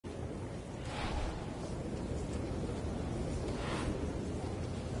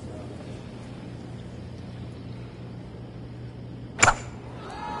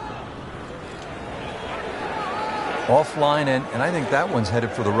Offline, and I think that one's headed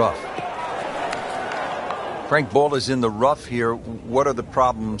for the rough. Frank, ball is in the rough here. What are the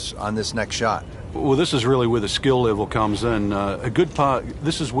problems on this next shot? Well, this is really where the skill level comes in. A good part.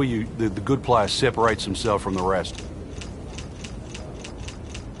 This is where the good player separates himself from the rest.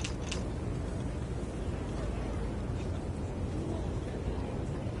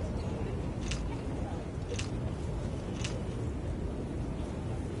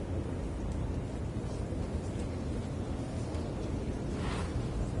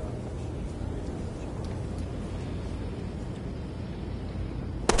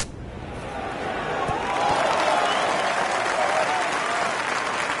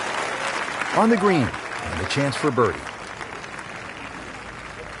 On the green, and a chance for birdie.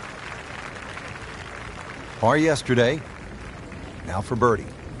 Par yesterday, now for birdie.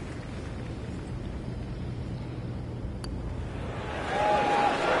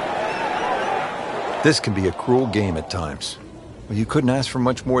 This can be a cruel game at times. Well, you couldn't ask for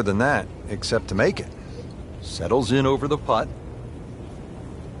much more than that, except to make it. Settles in over the putt.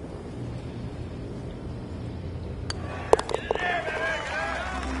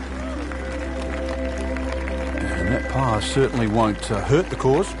 Par certainly won't hurt the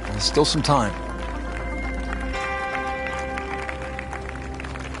cause. There's still some time.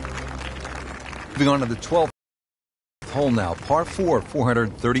 Moving on to the 12th hole now. Par 4,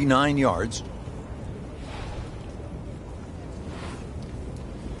 439 yards.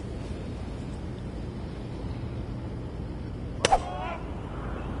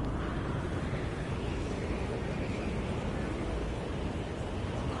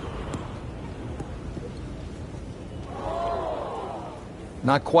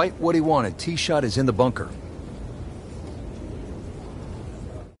 Not quite what he wanted. Tee shot is in the bunker.